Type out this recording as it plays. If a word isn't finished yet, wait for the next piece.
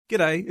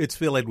G'day, it's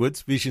Phil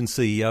Edwards, Vision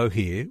CEO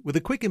here, with a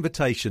quick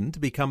invitation to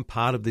become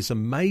part of this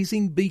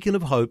amazing beacon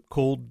of hope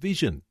called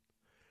Vision.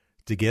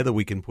 Together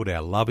we can put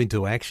our love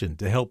into action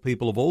to help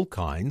people of all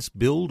kinds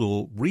build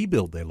or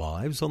rebuild their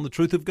lives on the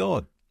truth of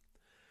God.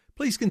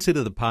 Please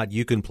consider the part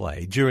you can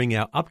play during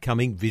our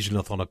upcoming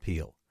Visionathon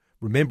appeal,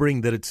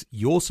 remembering that it's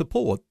your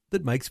support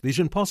that makes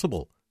Vision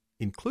possible,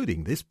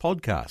 including this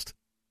podcast.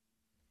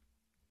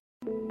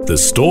 The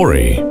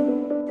story.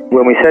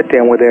 When we sat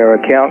down with our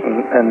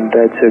accountant and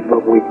Dad said,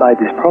 well, we've made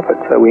this profit,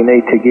 so we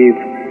need to give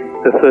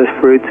the first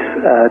fruits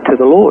to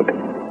the Lord.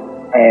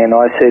 And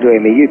I said to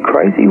him, are you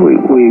crazy?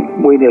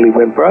 We nearly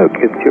went broke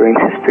during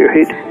this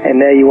period, and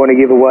now you want to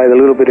give away the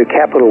little bit of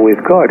capital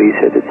we've got. He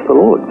said, it's the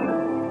Lord's.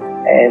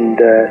 And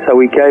so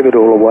we gave it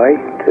all away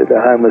to the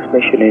homeless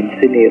mission in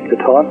Sydney at the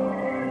time.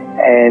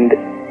 And,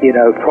 you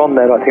know, from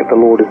that I think the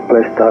Lord has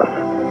blessed us.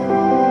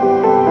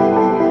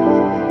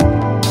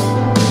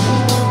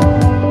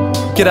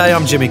 G'day,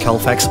 I'm Jimmy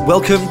Colfax.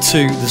 Welcome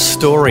to The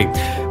Story.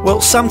 Well,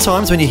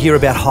 sometimes when you hear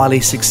about highly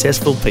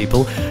successful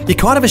people, you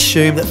kind of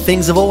assume that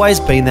things have always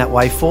been that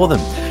way for them.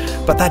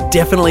 But that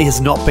definitely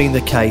has not been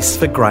the case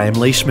for Graham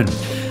Leishman.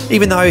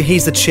 Even though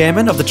he's the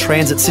chairman of the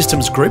Transit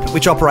Systems Group,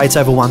 which operates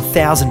over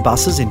 1,000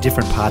 buses in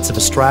different parts of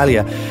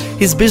Australia,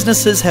 his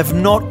businesses have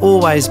not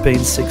always been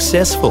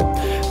successful.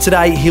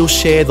 Today, he'll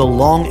share the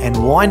long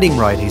and winding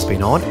road he's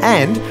been on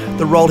and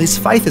the role his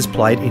faith has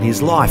played in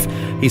his life.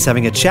 He's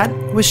having a chat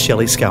with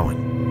Shelley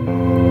Scowen.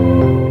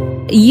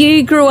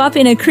 You grew up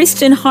in a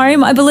Christian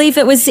home, I believe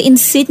it was in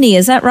Sydney,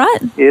 is that right?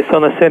 Yes,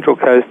 on the central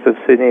coast of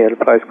Sydney at a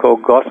place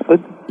called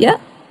Gosford. Yeah.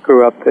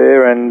 Grew up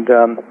there and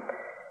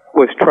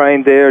was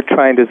trained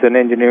as an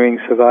engineering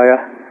surveyor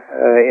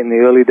in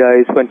the early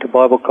days. Went to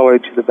Bible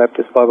College, the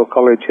Baptist Bible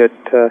College at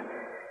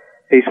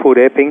Eastwood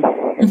Epping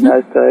in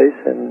those days,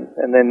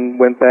 and then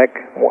went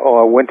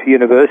to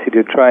university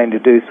to train to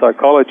do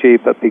psychology,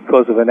 but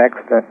because of an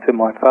accident to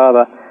my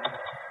father,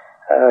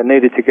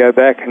 needed to go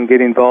back and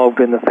get involved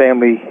in the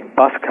family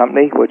bus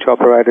company, which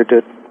operated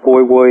at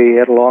Woy Woy,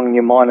 Adelong,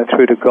 Umina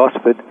through to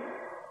Gosford,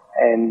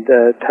 and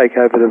take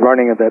over the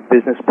running of that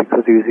business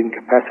because he was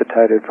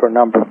incapacitated for a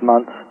number of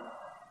months.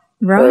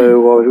 Right.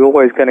 So I was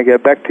always going to go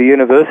back to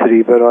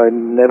university, but I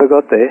never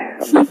got there.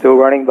 I'm still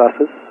running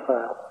buses.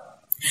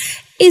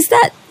 Is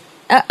that,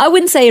 I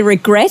wouldn't say a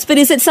regret, but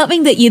is it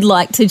something that you'd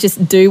like to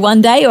just do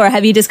one day, or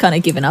have you just kind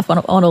of given up on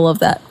all of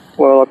that?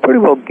 Well, I've pretty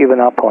well given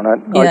up on it.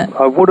 Yeah.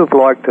 I would have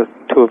liked to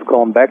have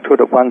gone back to it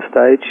at one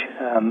stage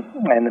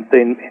and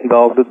been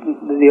involved.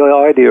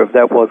 The idea of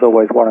that was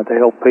always wanted to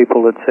help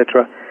people,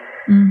 etc.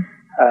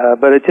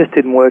 But it just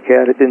didn't work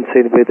out. It didn't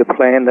seem to be the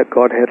plan that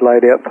God had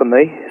laid out for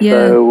me.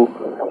 Yeah.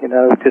 So, you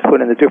know, it just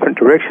went in a different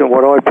direction of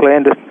what I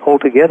planned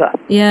altogether.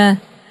 Yeah.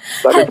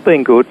 But it's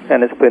been good,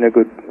 and it's been a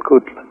good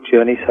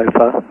journey so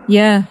far.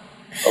 Yeah.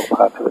 All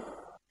parts of it.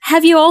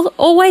 Have you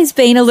always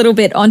been a little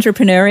bit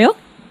entrepreneurial?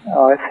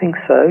 I think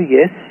so,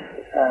 yes.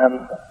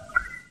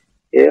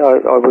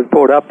 I was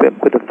brought up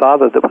with a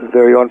father that was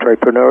very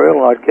entrepreneurial,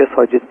 and I guess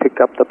I just picked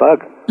up the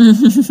bug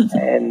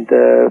and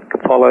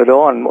followed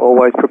on,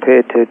 always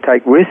prepared to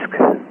take risk,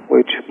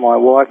 which my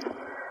wife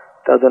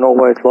doesn't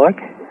always like.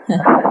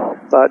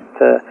 But,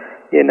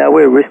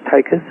 we're risk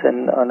takers,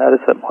 and I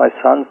notice that my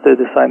sons do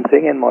the same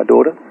thing, and my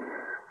daughter.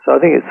 So I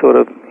think it's sort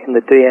of in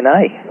the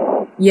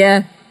DNA.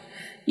 Yeah.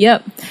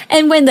 Yep.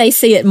 And when they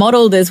see it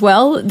modelled as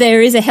well,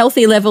 there is a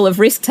healthy level of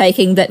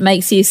risk-taking that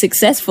makes you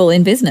successful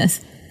in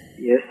business.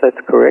 Yes, that's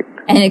correct.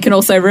 And it can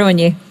also ruin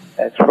you.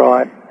 That's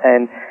right.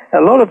 And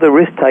a lot of the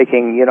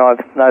risk-taking,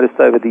 I've noticed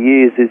over the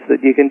years is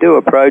that you can do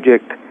a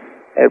project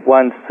at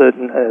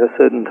a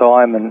certain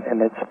time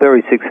and it's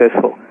very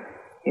successful,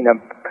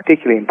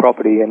 particularly in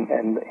property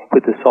and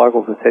with the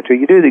cycles, etc.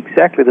 You do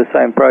exactly the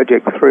same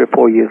project 3 or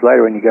 4 years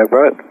later and you go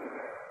broke.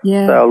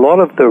 Yeah. So a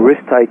lot of the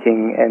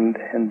risk-taking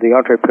and the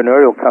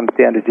entrepreneurial comes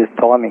down to just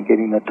timing,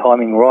 getting the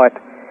timing right.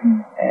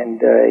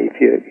 And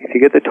if you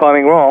get the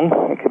timing wrong,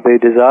 it could be a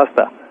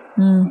disaster.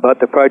 But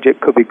the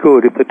project could be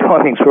good if the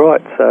timing's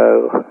right.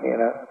 So,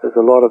 there's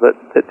a lot of it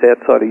that's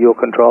outside of your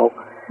control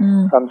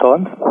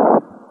sometimes.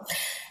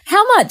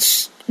 How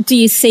much do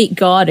you seek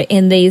God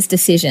in these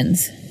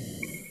decisions?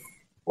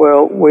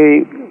 Well,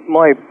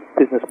 my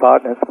business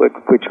partners,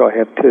 which I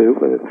have two,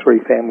 with 3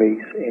 families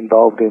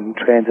involved in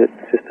transit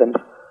systems,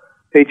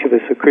 each of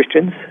us are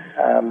Christians.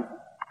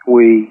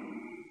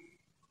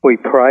 We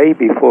pray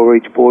before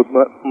each board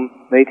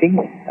meeting,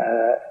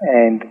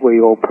 and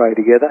we all pray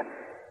together,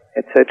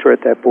 etc.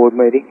 at that board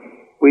meeting.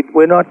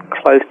 We're not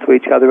close to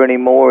each other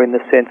anymore in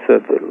the sense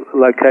of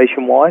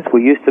location-wise.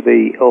 We used to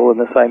be all in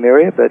the same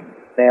area, but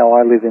now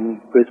I live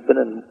in Brisbane,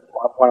 and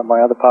one of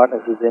my other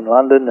partners is in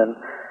London, and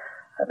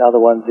another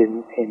one's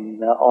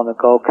on the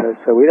Gold Coast.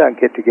 So we don't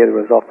get together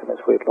as often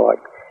as we'd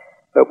like.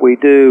 But we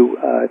do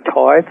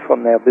tithe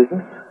from our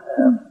business.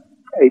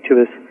 Each of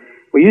us,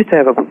 we used to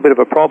have a bit of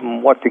a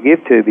problem what to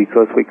give to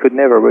because we could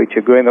never reach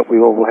agreement. We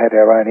all had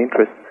our own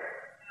interests.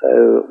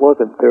 So it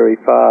wasn't very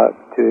far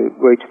to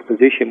reach the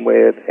position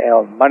where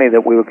our money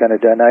that we were going to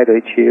donate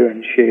each year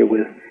and share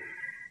with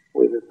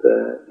with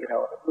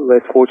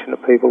less fortunate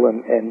people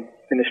and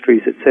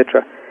ministries,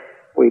 etc.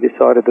 We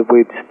decided that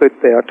we'd split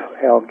out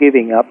our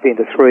giving up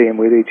into three, and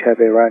we'd each have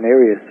our own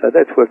areas. So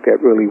that's worked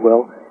out really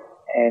well.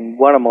 And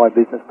one of my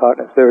business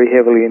partners very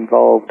heavily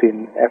involved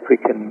in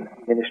African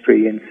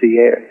ministry in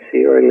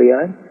Sierra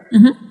Leone,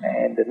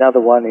 and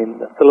another one in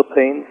the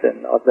Philippines,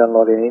 and I've done a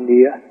lot in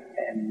India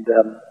and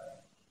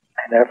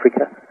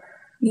Africa.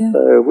 Yeah.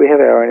 So we have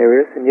our own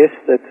areas, and yes,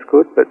 that's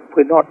good, but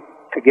we're not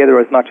together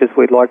as much as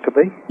we'd like to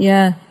be.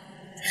 Yeah.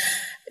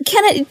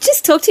 Can I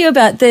just talk to you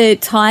about the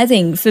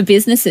tithing for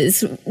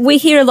businesses? We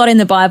hear a lot in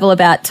the Bible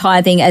about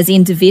tithing as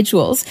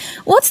individuals.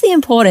 What's the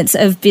importance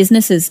of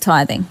businesses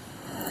tithing?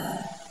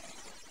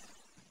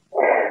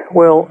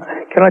 Well,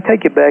 can I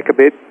take you back a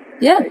bit?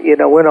 Yeah.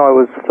 When I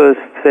was first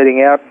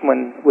setting out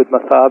with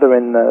my father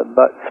in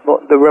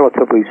the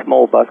relatively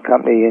small bus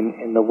company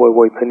in the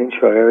Woy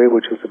Peninsula area,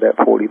 which was about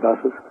 40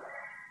 buses,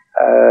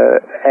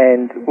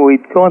 and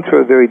we'd gone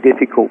through a very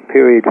difficult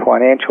period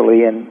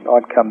financially, and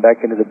I'd come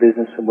back into the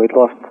business, and we'd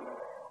lost,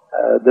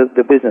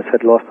 the business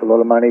had lost a lot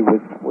of money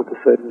with a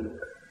certain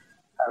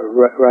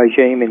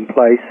regime in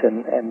place,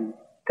 and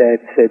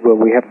Dad said, well,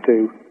 we have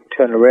to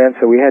turn around,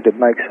 so we had to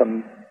make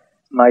some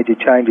major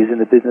changes in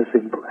the business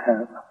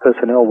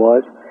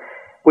personnel-wise,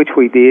 which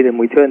we did,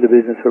 and we turned the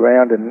business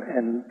around,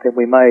 and then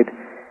we made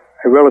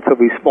a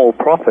relatively small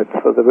profit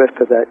for the rest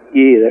of that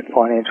year, that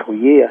financial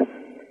year.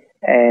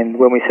 And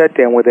when we sat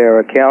down with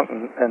our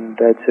accountant, and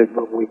Dad said,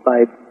 well, we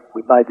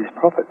made this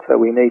profit, so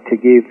we need to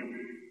give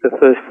the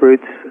first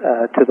fruits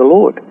to the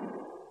Lord.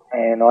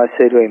 And I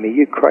said to him, are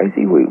you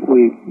crazy?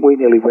 We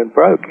nearly went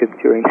broke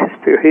during this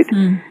period,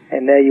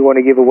 and now you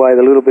want to give away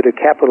the little bit of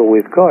capital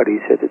we've got.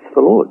 He said, it's the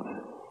Lord's.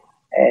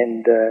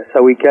 And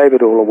so we gave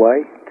it all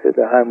away to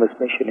the homeless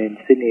mission in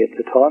Sydney at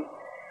the time.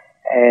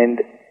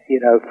 And,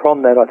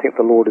 from that, I think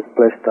the Lord has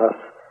blessed us.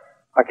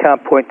 I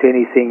can't point to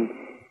anything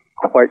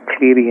quite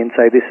clearly and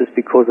say this is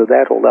because of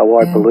that, although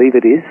I believe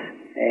it is.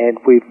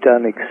 And we've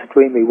done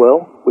extremely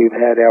well. We've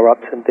had our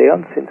ups and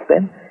downs since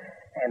then,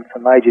 and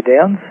some major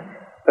downs.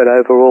 But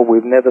overall,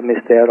 we've never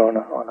missed out on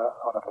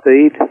a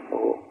feed,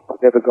 or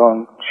we've never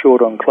gone short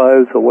on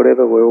clothes or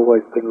whatever. We've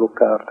always been looked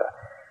after.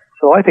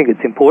 So I think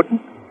it's important.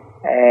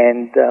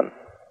 And,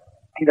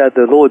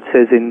 the Lord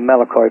says in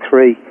Malachi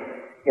 3,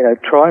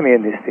 try me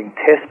in this thing,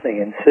 test me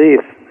and see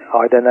if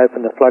I don't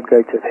open the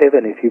floodgates of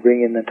heaven if you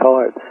bring in the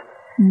tithes.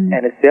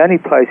 And it's the only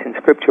place in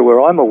Scripture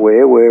where I'm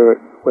aware where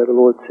the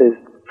Lord says,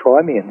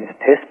 try me in this,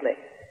 test me.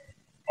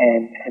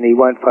 And He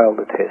won't fail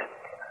the test.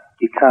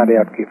 You can't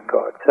outgive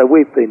God. So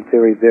we've been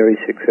very, very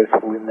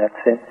successful in that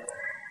sense.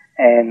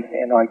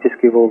 And I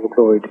just give all the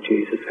glory to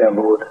Jesus, our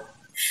Lord.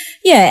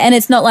 Yeah, and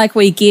it's not like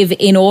we give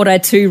in order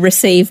to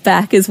receive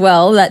back as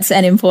well. That's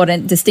an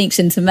important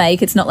distinction to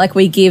make. It's not like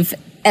we give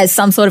as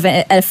some sort of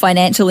a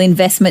financial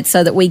investment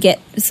so that we get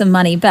some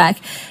money back.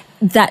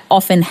 That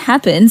often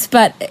happens,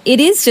 but it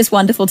is just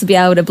wonderful to be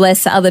able to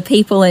bless other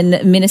people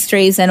and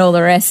ministries and all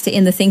the rest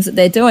in the things that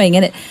they're doing.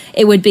 And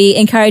it would be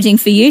encouraging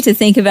for you to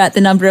think about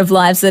the number of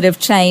lives that have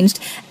changed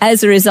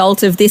as a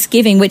result of this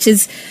giving, which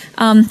is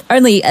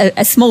only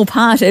a small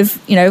part of,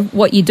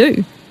 what you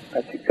do.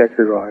 That's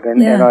exactly right.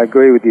 And I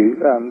agree with you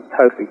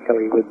totally,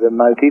 Kelly, with the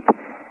motive.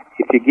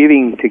 If you're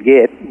giving to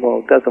get,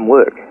 well, it doesn't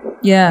work.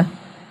 Yeah.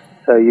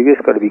 So you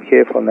just got to be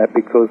careful on that,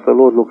 because the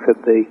Lord looks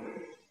at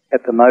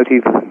the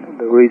motive,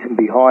 the reason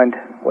behind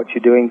what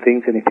you're doing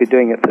things, and if you're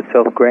doing it for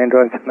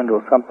self-aggrandizement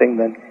or something,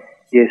 then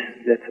yes,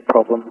 that's a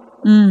problem.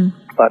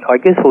 But I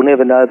guess we'll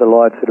never know the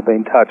lives that have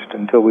been touched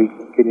until we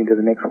get into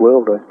the next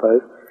world, I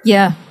suppose.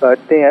 Yeah. But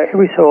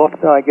every so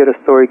often I get a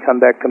story come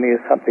back to me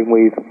as something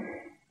we've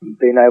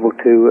been able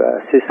to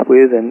assist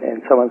with, and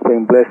someone's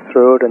been blessed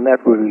through it, and that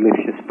really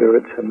lifts your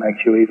spirits and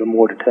makes you even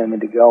more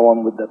determined to go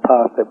on with the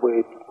path that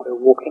we're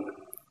walking.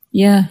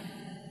 Yeah.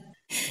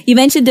 You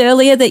mentioned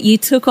earlier that you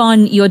took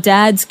on your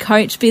dad's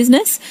coach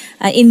business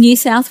in New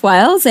South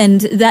Wales,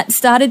 and that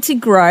started to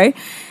grow.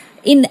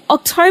 In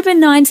October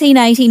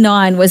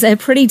 1989 was a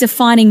pretty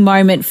defining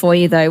moment for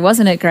you, though,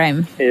 wasn't it,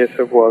 Graham? Yes,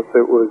 it was.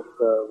 It was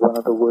one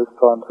of the worst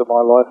times of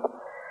my life,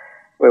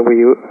 where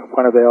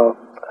one of our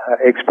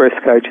express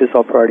coaches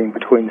operating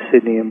between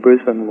Sydney and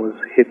Brisbane was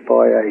hit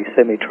by a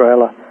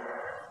semi-trailer,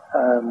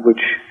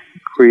 which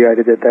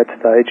created at that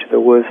stage the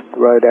worst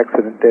road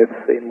accident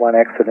deaths in one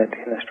accident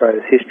in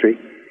Australia's history,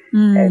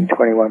 and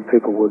 21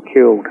 people were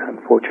killed,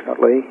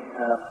 unfortunately,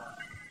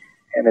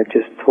 and it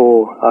just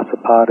tore us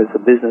apart as a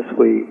business.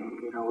 We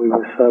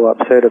were so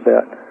upset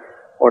about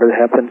what had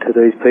happened to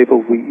these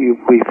people.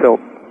 We felt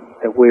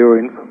that we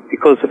were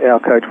because our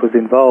coach was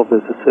involved,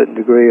 there's a certain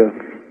degree of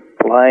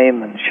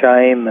blame and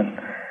shame and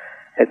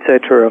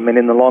etc. I mean,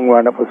 in the long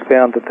run, it was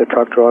found that the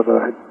truck driver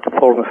had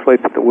fallen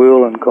asleep at the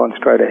wheel and gone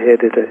straight ahead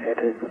at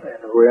a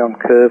round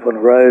curve on a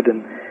road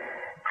and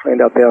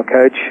cleaned up our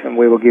coach, and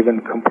we were given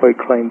a complete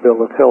clean bill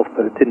of health,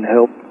 but it didn't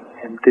help,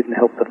 and didn't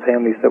help the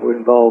families that were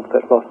involved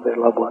that lost their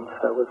loved ones.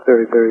 So it was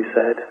very, very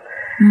sad.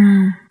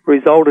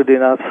 Resulted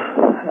in us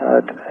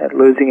at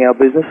losing our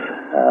business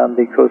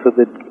because of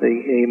the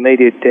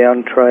immediate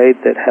down trade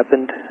that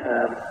happened.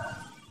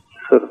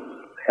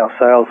 our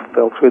sales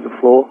fell through the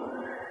floor,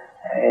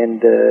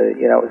 and it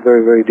was a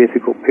very, very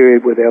difficult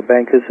period with our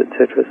bankers,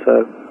 etc.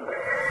 So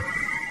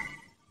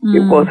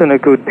it wasn't a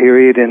good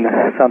period, and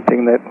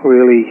something that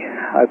really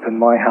opened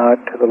my heart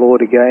to the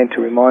Lord again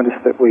to remind us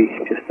that we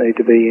just need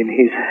to be in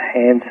His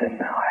hands and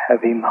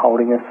have Him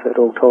holding us at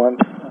all times.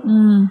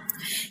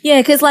 Yeah,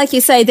 because like you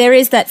say, there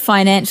is that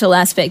financial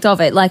aspect of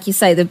it. Like you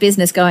say, the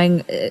business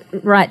going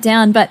right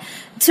down. But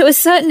to a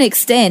certain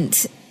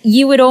extent,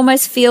 you would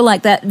almost feel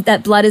like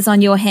that blood is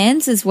on your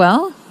hands as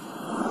well.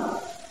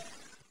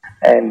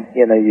 And,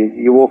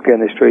 you walk down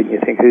the street and you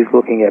think, who's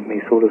looking at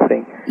me, sort of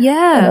thing.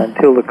 Yeah. And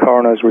until the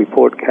coroner's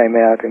report came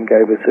out and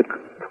gave us a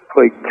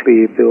complete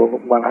clear bill,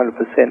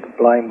 100%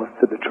 blame was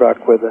to the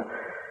truck, whether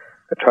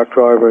the truck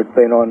driver had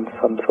been on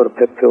some sort of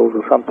pep pills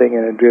or something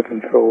and had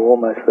driven for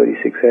almost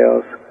 36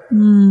 hours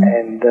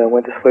and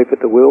went to sleep at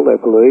the wheel, they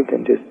believed,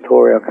 and just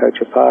tore our coach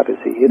apart as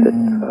he hit it.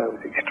 So it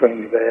was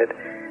extremely bad.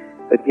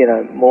 But,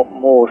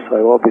 more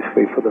so,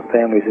 obviously, for the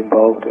families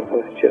involved, it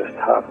was just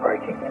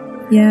heartbreaking.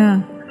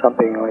 Yeah.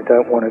 Something I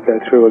don't want to go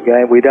through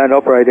again. We don't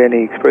operate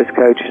any express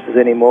coaches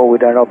anymore. We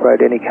don't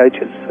operate any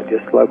coaches,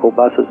 just local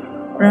buses.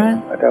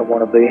 Right. I don't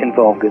want to be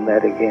involved in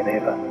that again,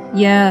 ever.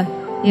 Yeah,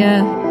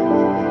 yeah.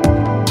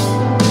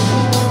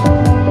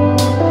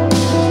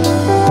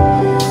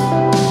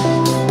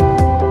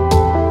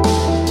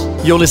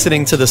 You're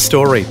listening to The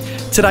Story.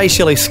 Today,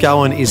 Shelley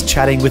Scowen is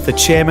chatting with the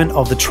chairman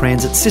of the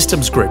Transit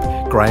Systems Group,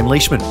 Graham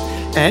Leishman.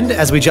 And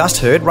as we just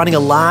heard, running a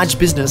large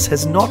business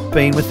has not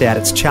been without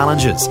its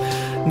challenges.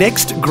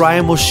 Next,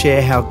 Graham will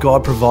share how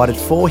God provided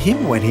for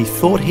him when he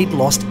thought he'd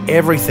lost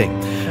everything.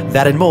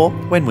 That and more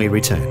when we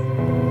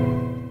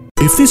return.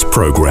 If this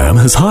program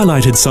has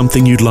highlighted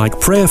something you'd like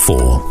prayer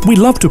for, we'd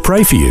love to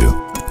pray for you.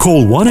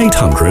 Call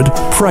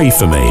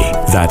 1-800-PRAY-FOR-ME.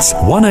 That's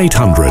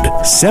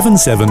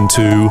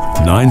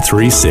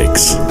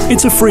 1-800-772-936.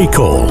 It's a free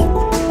call.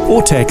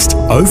 Or text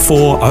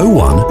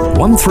 0401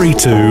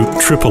 132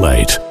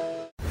 888.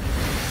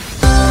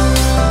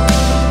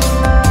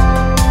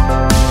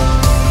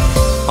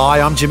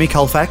 Hi, I'm Jimmy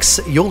Colfax.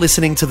 You're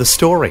listening to The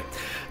Story.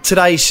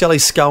 Today, Shelley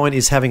Scowen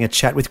is having a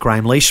chat with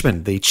Graham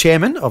Leishman, the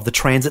chairman of the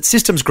Transit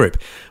Systems Group,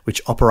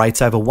 which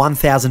operates over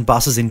 1,000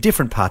 buses in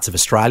different parts of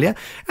Australia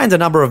and a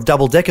number of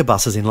double-decker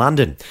buses in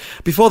London.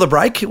 Before the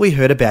break, we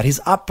heard about his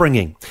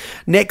upbringing.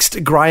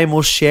 Next, Graham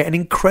will share an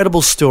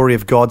incredible story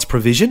of God's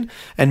provision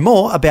and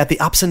more about the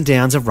ups and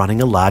downs of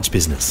running a large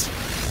business.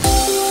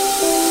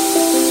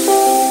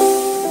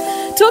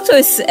 Talk to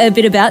us a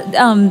bit about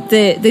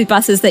the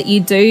buses that you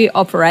do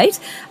operate,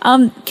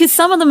 because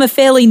some of them are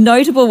fairly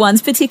notable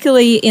ones,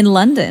 particularly in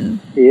London.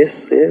 Yes,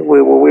 yeah. We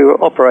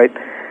operate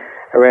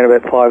around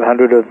about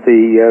 500 of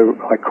the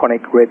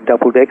iconic red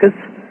double-deckers.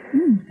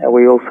 And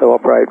we also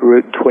operate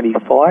Route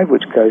 25,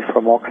 which goes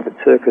from Oxford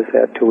Circus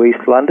out to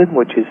East London,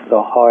 which is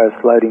the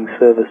highest loading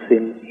service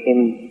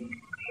in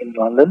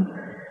London.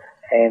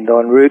 And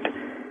on Route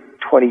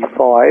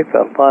 25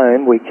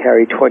 alone, we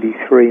carry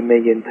 23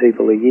 million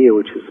people a year,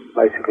 which is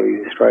basically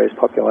Australia's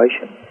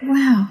population.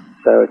 Wow.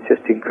 So it's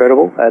just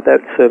incredible. That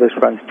service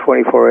runs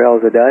 24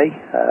 hours a day.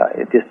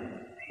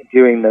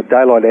 During the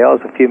daylight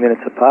hours, a few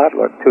minutes apart,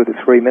 like 2 to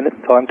 3 minute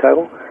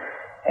timetable,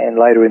 and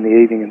later in the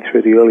evening and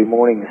through the early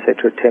morning,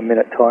 etc.,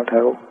 10-minute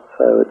timetable.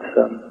 So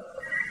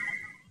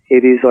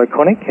it is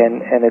iconic,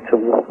 and it's,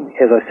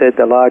 as I said,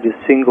 the largest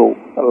single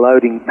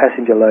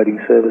passenger loading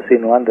service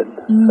in London.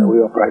 So we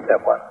operate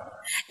that one.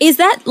 Is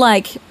that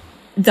like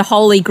the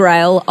holy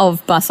grail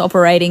of bus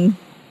operating?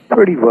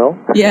 Pretty well.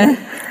 Yeah.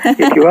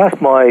 If you ask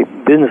my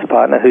business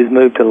partner, who's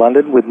moved to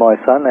London with my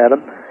son,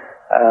 Adam's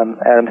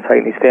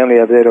taken his family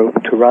over there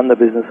to run the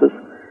businesses,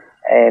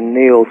 and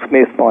Neil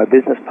Smith, my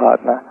business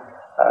partner,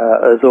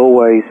 as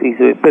always, he's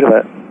a bit of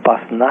a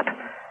bus nut,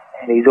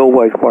 and he's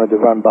always wanted to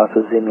run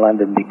buses in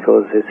London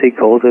because, as he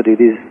calls it, it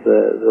is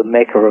the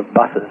mecca of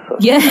buses.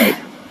 Yeah.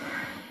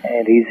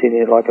 And he's in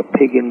it like a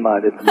pig in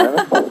mud at the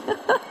moment.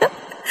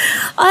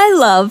 I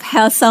love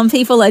how some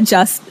people are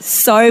just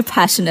so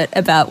passionate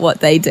about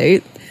what they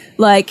do.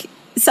 Like,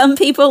 some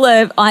people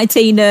are IT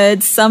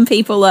nerds, some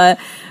people are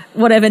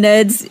whatever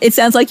nerds. It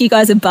sounds like you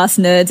guys are bus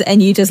nerds and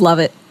you just love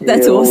it.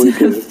 That's awesome. We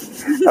do.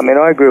 I mean,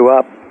 I grew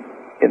up,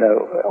 in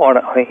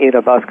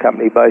a bus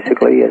company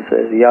basically as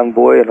a young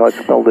boy, and I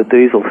smelled the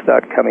diesel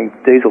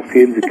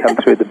fumes that come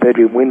through the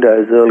bedroom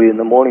windows early in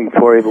the morning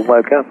before I even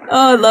woke up.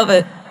 Oh, I love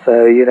it. So,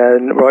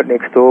 right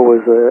next door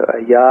was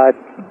a yard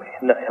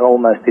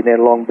almost in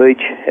Long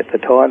Beach at the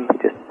time,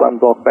 just one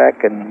block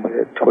back, and we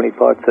had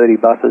 25, 30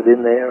 buses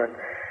in there. And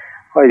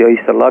I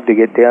used to love to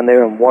get down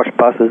there and wash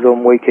buses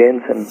on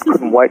weekends, and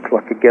couldn't wait till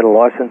I could get a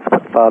licence,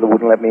 but Father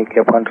wouldn't let me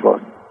get one till I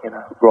was,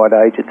 right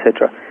age,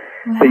 etc.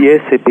 Wow. But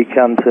yes, it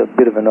becomes a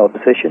bit of an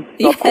obsession.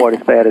 Not quite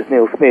as bad as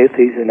Neil Smith.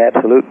 He's an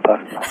absolute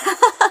bus nut.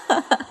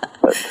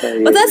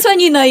 Well, that's when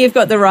you know you've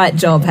got the right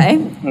job, hey?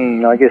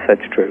 I guess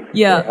that's true.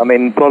 Yeah. I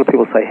mean, a lot of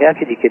people say, how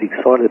can you get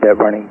excited about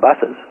running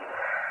buses?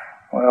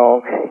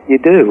 Well, you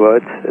do.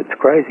 It's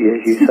crazy,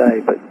 as you say.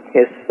 But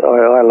yes,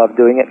 I love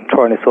doing it and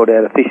trying to sort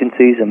out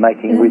efficiencies and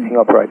making everything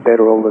operate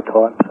better all the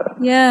time. So.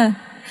 Yeah.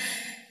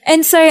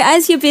 And so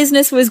as your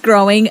business was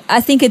growing,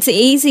 I think it's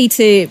easy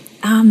to,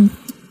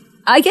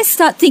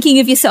 start thinking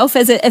of yourself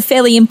as a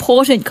fairly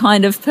important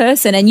kind of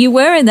person. And you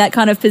were in that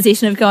kind of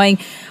position of going,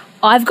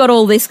 I've got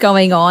all this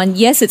going on.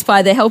 Yes, it's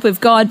by the help of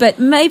God, but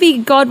maybe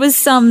God was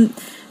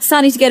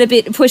starting to get a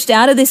bit pushed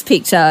out of this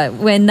picture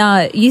when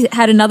you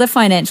had another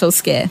financial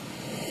scare.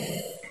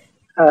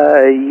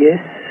 Yes.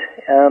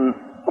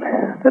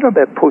 I don't know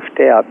about pushed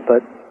out,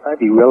 but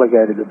maybe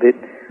relegated a bit.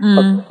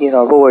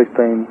 I've always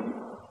been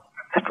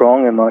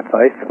strong in my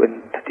faith,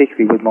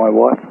 particularly with my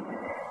wife.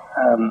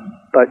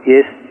 But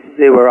yes,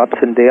 there were ups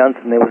and downs,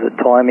 and there was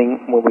a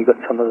timing when we got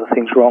some of the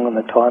things wrong in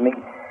the timing.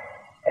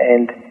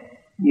 And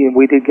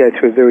we did go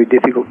through very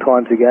difficult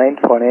times again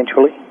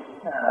financially.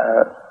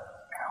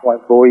 I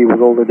won't bore you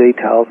with all the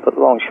details, but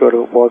long and short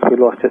of it was we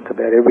lost just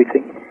about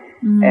everything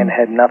and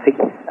had nothing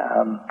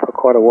for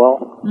quite a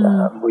while.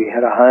 We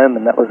had a home,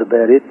 and that was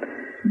about it.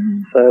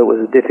 So it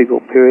was a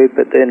difficult period,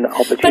 but then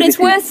opportunity. But it's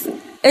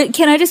worth,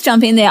 can I just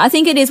jump in there? I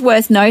think it is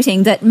worth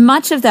noting that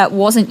much of that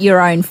wasn't your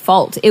own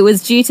fault. It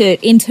was due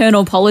to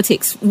internal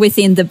politics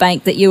within the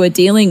bank that you were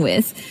dealing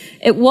with.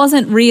 It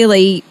wasn't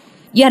really,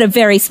 you had a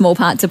very small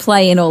part to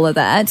play in all of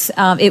that.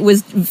 It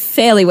was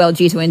fairly well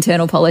due to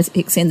internal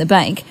politics in the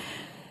bank.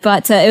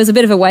 But it was a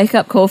bit of a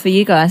wake-up call for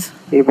you guys.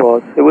 It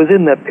was. It was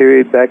in that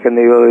period back in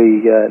the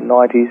early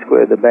 90s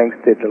where the banks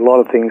did a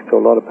lot of things to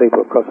a lot of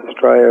people across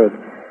Australia.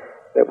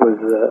 That was,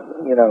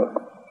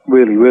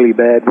 really, really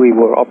bad. We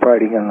were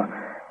operating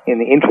in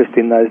the interest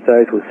in those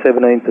days was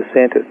 17%.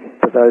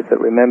 For those that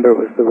remember, it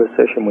was the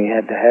recession we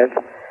had to have.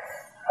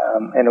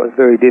 And it was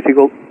very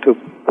difficult to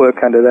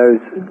work under those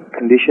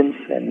conditions.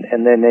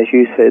 And then, as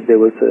you said, there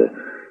was a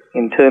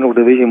internal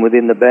division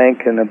within the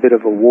bank and a bit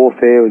of a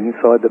warfare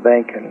inside the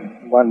bank,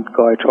 and one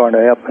guy trying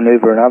to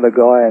outmaneuver another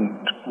guy, and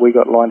we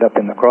got lined up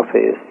in the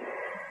crosshairs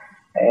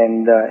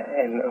and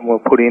were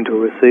put into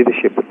a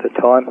receivership at the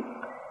time.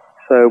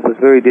 So it was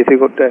very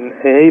difficult, and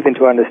even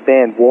to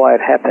understand why it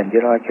happened.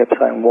 I kept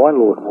saying, why,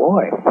 Lord,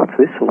 why? What's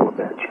this all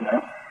about,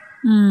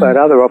 But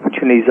other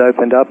opportunities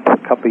opened up a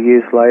couple of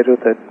years later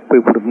that we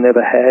would have never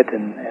had,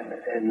 and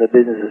the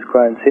business has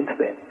grown since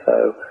then.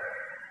 So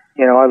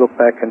I look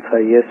back and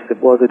say, yes,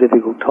 it was a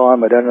difficult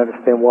time. I don't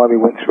understand why we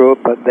went through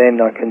it, but then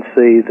I can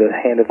see the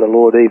hand of the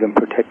Lord even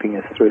protecting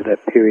us through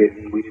that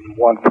period. We didn't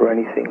want for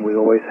anything. We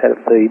always had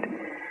a feed.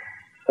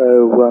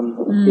 So,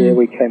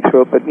 we came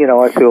through it. But,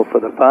 I feel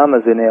for the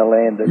farmers in our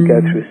land that go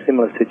through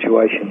similar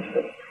situations,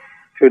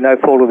 through no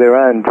fault of their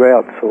own,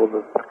 droughts or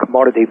the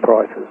commodity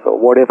prices or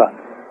whatever.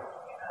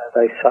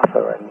 They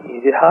suffer,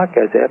 and your heart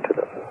goes out to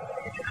them.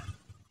 You just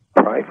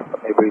pray for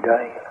them every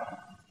day.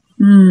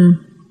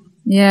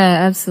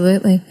 Yeah,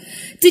 absolutely.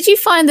 Did you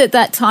find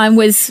that time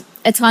was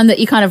a time that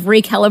you kind of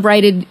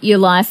recalibrated your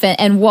life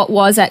and what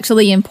was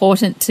actually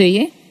important to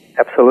you?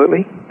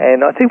 Absolutely.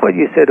 And I think what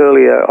you said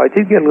earlier, I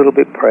did get a little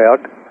bit proud.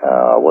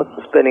 I wasn't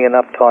spending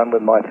enough time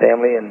with my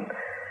family and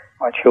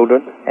my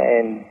children,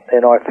 and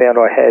then I found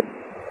I had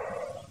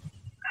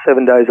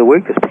 7 days a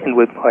week to spend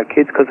with my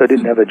kids because I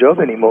didn't have a job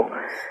anymore.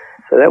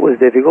 So that was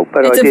difficult,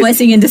 but it's a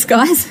blessing in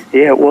disguise.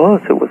 Yeah, it was.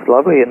 It was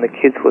lovely, and the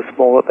kids were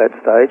small at that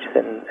stage,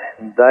 and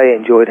they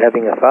enjoyed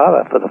having a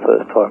father for the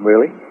first time,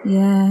 really.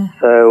 Yeah.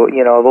 So,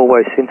 I've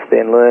always since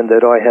then learned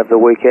that I have the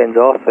weekends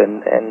off,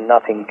 and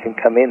nothing can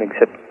come in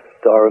except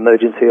dire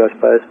emergency, I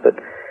suppose. But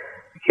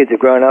the kids are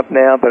grown up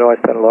now, but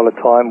I spent a lot of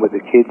time with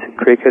the kids at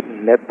cricket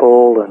and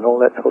netball and all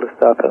that sort of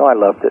stuff, and I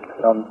loved it.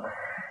 And I'm,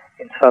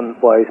 in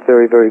some ways,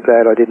 very, very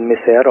glad I didn't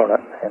miss out on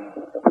it, and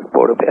it was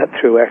brought about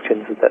through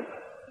actions that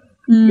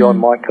beyond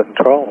my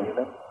control,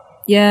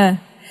 Yeah.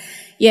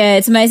 Yeah,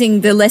 it's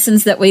amazing the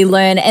lessons that we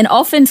learn. And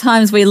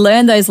oftentimes we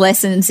learn those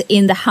lessons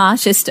in the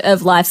harshest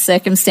of life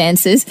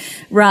circumstances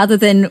rather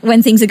than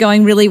when things are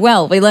going really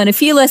well. We learn a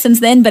few lessons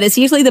then, but it's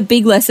usually the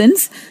big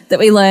lessons that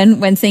we learn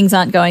when things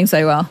aren't going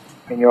so well.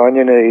 When you're on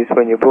your knees,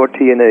 when you're brought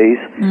to your knees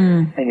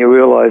and you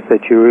realise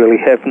that you really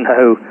have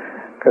no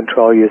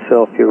control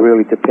yourself, you're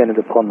really dependent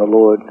upon the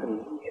Lord. And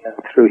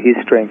through His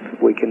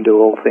strength we can do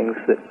all things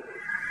that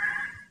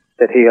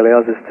He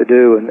allows us to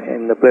do,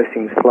 and the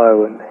blessings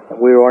flow. And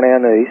we were on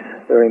our knees,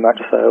 very much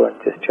so, and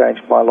just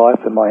changed my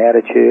life and my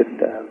attitude.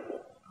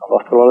 I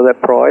lost a lot of that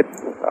pride.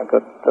 I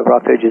got the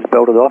rough edges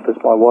belted off, as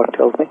my wife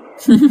tells me,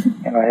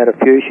 and I had a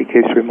few. She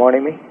keeps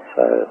reminding me.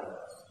 So,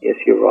 yes,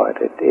 you're right.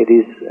 It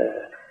is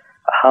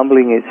a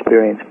humbling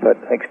experience, but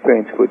an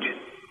experience which,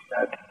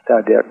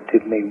 no doubt,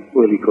 did me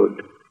really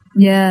good.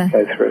 Yeah.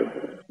 Go through.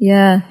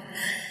 Yeah.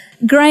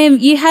 Graham,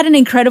 you had an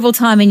incredible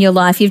time in your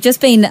life. You've just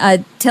been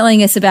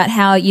telling us about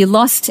how you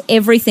lost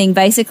everything.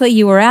 Basically,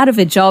 you were out of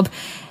a job.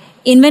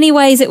 In many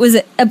ways, it was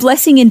a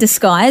blessing in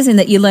disguise in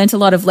that you learnt a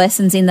lot of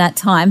lessons in that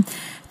time.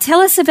 Tell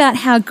us about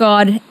how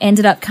God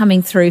ended up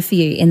coming through for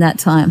you in that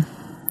time.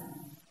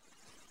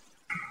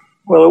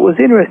 Well, it was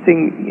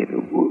interesting.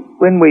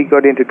 When we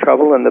got into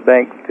trouble and the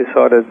bank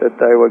decided that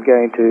they were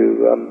going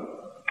to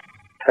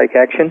take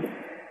action,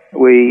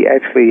 we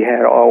actually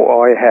had,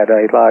 I had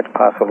a large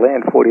parcel of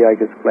land, 40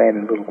 acres of land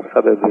in a little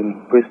suburb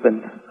in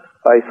Brisbane,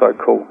 Bayside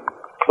called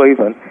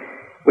Cleveland,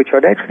 which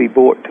I'd actually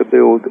bought to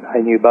build a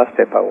new bus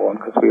depot on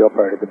because we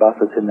operated the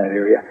buses in that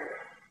area,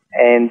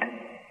 and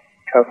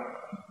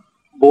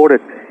bought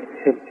it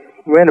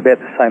around about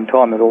the same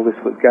time that all this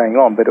was going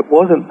on, but it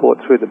wasn't bought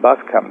through the bus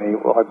company.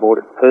 I bought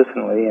it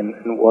personally and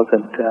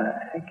wasn't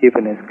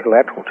given as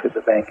collateral to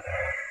the bank.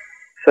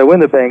 So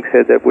when the bank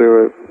said that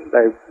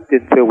they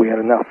didn't feel we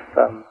had enough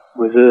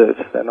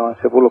reserves, and I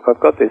said, well, look, I've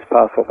got this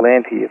parcel of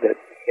land here that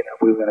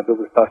we were going to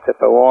build this bus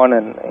depot on,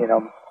 and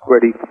I'm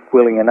ready,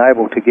 willing, and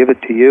able to give it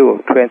to you or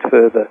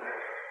transfer as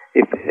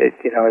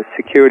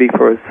security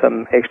for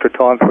some extra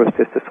time for us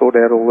just to sort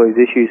out all these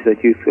issues that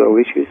you feel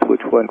are issues,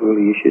 which weren't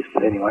really issues,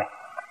 but anyway.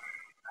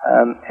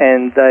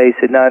 And they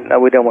said, no,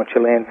 we don't want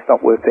your land, it's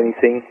not worth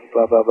anything,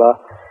 blah, blah, blah.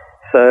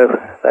 So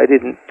they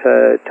didn't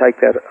take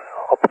that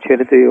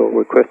opportunity or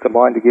request of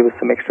mine to give us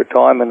some extra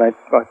time, and I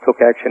took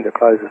action to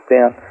close us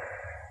down.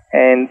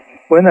 And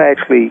when they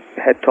actually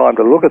had time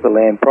to look at the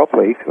land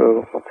properly,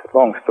 so it's a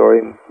long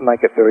story,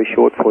 make it very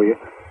short for you,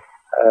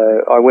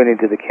 I went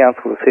into the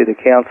council to see the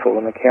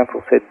council, and the council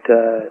said,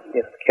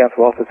 the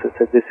council officer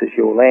said, this is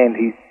your land.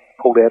 He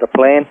pulled out a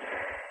plan,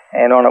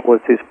 and on it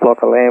was this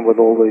block of land with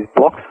all these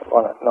blocks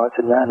on it. And I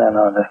said, no,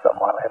 that's not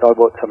my land. I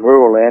bought some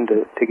rural land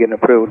to get an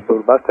approval to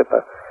build a bus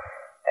depot.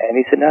 And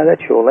he said, no,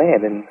 that's your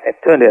land. And it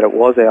turned out it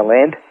was our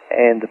land,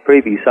 and the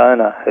previous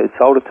owner who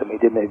sold it to me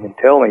didn't even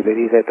tell me that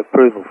he had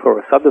approval for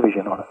a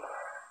subdivision on it.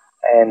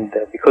 And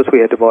because we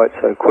had to buy it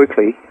so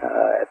quickly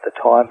at the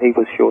time, he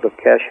was short of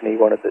cash and he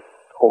wanted it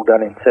all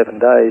done in 7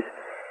 days.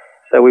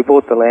 So we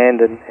bought the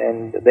land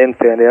and then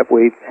found out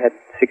we had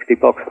 60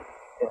 blocks,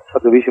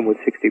 subdivision with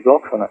 60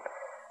 blocks on it.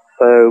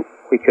 So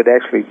we could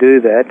actually do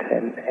that,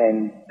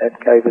 and that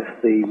gave us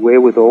the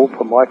wherewithal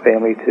for my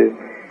family to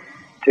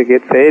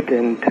get fed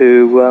and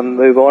to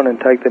move on and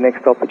take the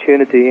next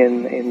opportunity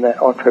in the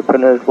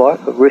entrepreneur's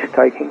life of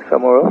risk-taking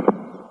somewhere else.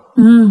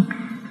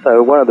 Mm.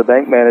 So one of the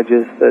bank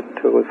managers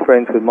that was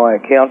friends with my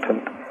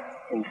accountant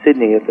in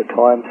Sydney at the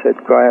time said,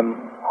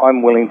 Graham,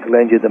 I'm willing to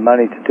lend you the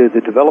money to do the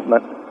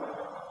development.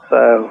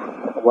 So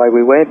away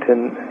we went,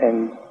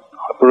 and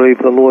I believe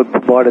the Lord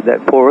provided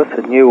that for us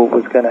and knew what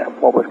was going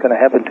to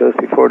happen to us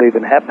before it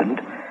even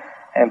happened,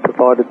 and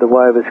provided the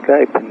way of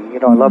escape.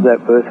 And I love that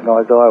verse in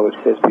Isaiah which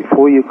says,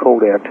 before you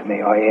called out to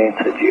me, I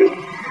answered you.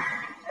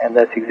 And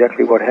that's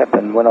exactly what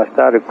happened. When I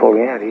started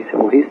calling out, he said,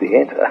 well, here's the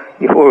answer.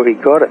 You've already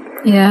got it.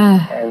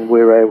 Yeah. And we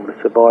were able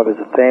to survive as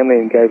a family,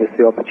 and gave us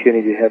the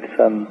opportunity to have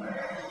some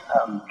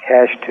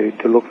cash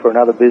to look for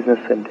another business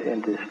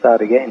and to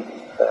start again.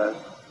 So,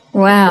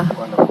 wow.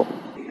 Wonderful.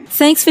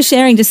 Thanks for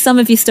sharing just some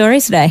of your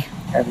stories today.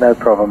 And no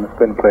problem. It's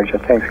been a pleasure.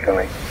 Thanks,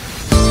 Kelly.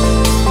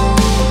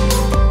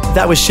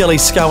 That was Shelley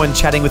Scowen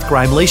chatting with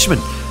Graham Leishman,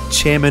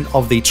 chairman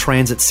of the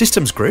Transit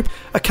Systems Group,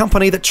 a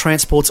company that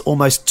transports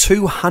almost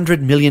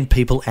 200 million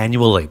people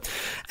annually.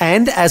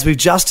 And as we've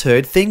just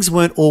heard, things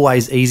weren't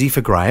always easy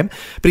for Graham,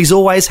 but he's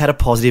always had a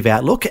positive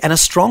outlook and a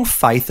strong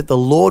faith that the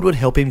Lord would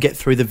help him get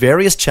through the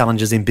various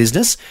challenges in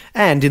business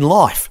and in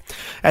life.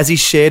 As he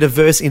shared, a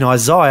verse in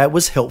Isaiah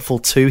was helpful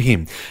to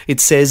him. It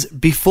says,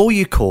 before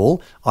you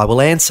call, I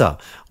will answer.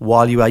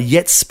 While you are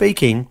yet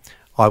speaking,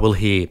 I will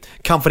hear.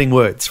 Comforting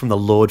words from the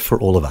Lord for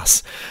all of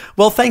us.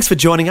 Well, thanks for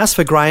joining us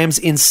for Graham's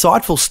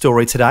insightful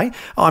story today.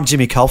 I'm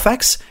Jimmy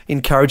Colfax,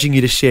 encouraging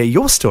you to share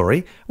your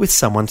story with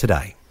someone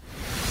today.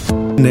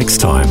 Next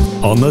time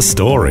on The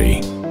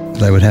Story.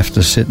 They would have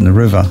to sit in the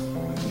river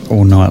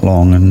all night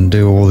long and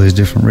do all these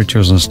different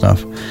rituals and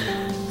stuff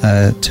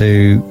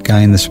to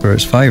gain the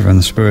Spirit's favour. And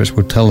the Spirits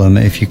would tell them,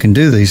 if you can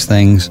do these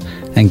things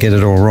and get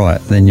it all right,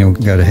 then you'll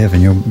go to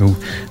heaven.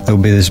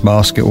 There'll be this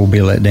basket will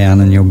be let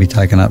down and you'll be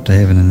taken up to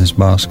heaven in this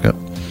basket.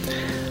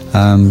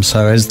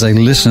 So as they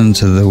listened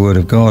to the Word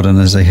of God and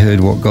as they heard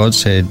what God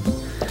said,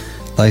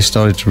 they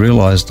started to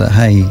realise that,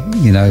 hey,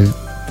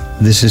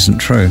 this isn't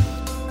true.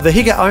 The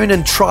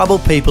Higaonan tribal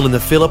people in the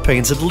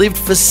Philippines had lived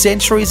for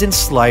centuries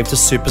enslaved to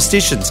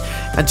superstitions,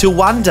 until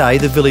one day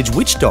the village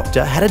witch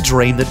doctor had a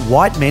dream that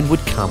white men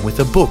would come with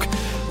a book.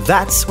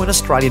 That's when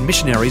Australian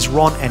missionaries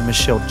Ron and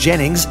Michelle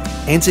Jennings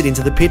entered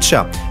into the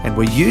picture and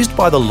were used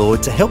by the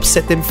Lord to help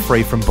set them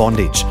free from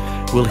bondage.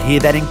 We'll hear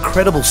that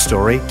incredible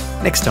story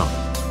next time.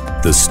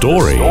 The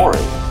Story.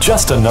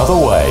 Just another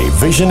way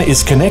Vision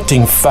is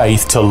connecting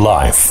faith to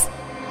life.